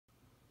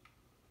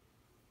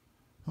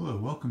Hello,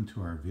 welcome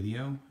to our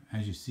video.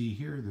 As you see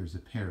here, there's a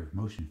pair of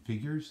motion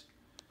figures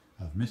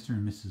of Mr.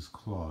 and Mrs.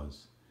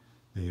 Claus.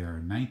 They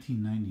are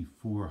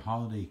 1994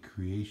 Holiday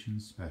Creation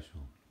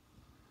Special.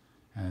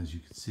 As you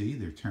can see,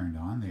 they're turned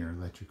on. They are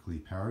electrically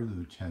powered,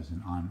 which has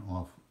an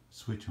on-off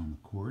switch on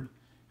the cord.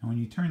 And when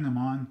you turn them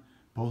on,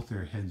 both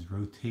their heads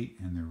rotate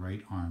and their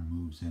right arm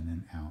moves in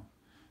and out.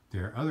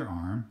 Their other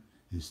arm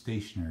is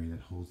stationary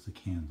that holds the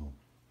candle.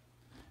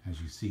 As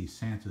you see,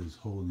 Santa is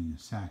holding a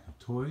sack of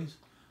toys,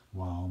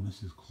 while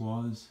Mrs.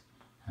 Claus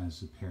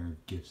has a pair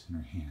of gifts in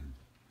her hand.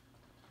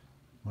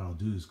 What I'll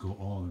do is go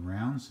all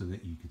around so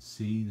that you can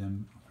see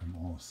them from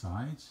all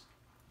sides.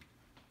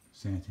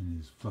 Santa in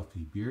his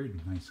fluffy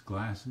beard, nice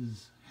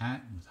glasses,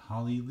 hat with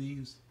holly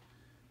leaves,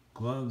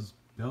 gloves,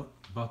 belt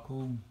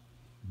buckle,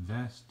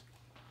 vest,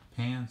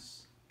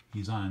 pants.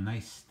 He's on a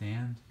nice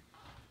stand,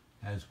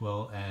 as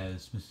well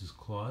as Mrs.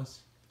 Claus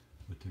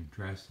with her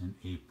dress and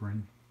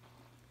apron,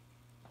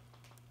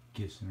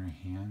 gifts in her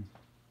hand.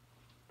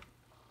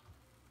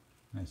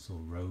 Nice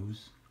little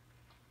rose,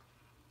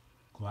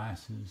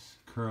 glasses,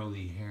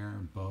 curly hair,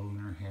 bow in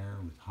her hair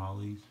with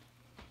hollies.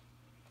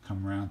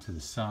 Come around to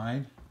the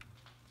side.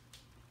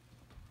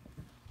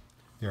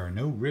 There are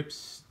no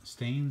rips,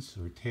 stains,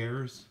 or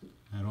tears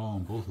at all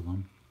on both of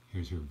them.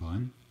 Here's her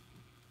bun.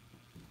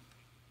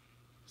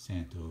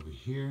 Santa over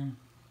here.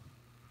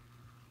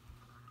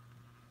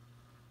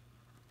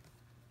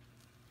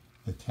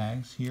 The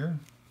tags here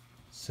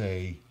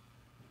say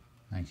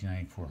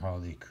 1994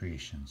 Holiday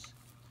Creations.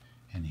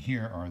 And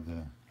here are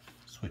the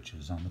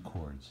switches on the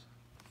cords.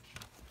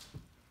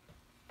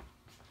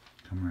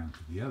 Come around to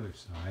the other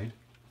side.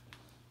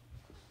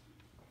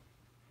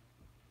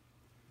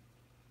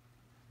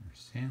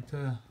 There's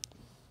Santa.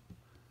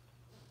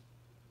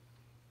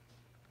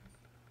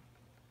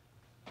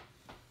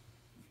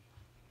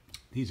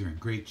 These are in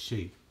great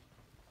shape.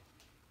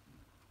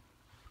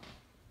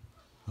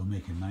 They'll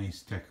make a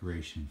nice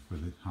decoration for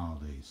the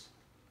holidays.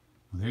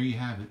 Well, there you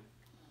have it.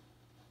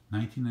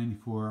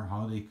 1994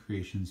 Holiday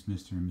Creations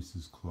Mr. and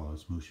Mrs.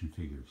 Claus motion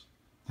figures.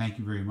 Thank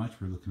you very much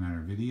for looking at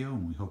our video,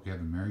 and we hope you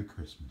have a Merry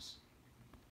Christmas.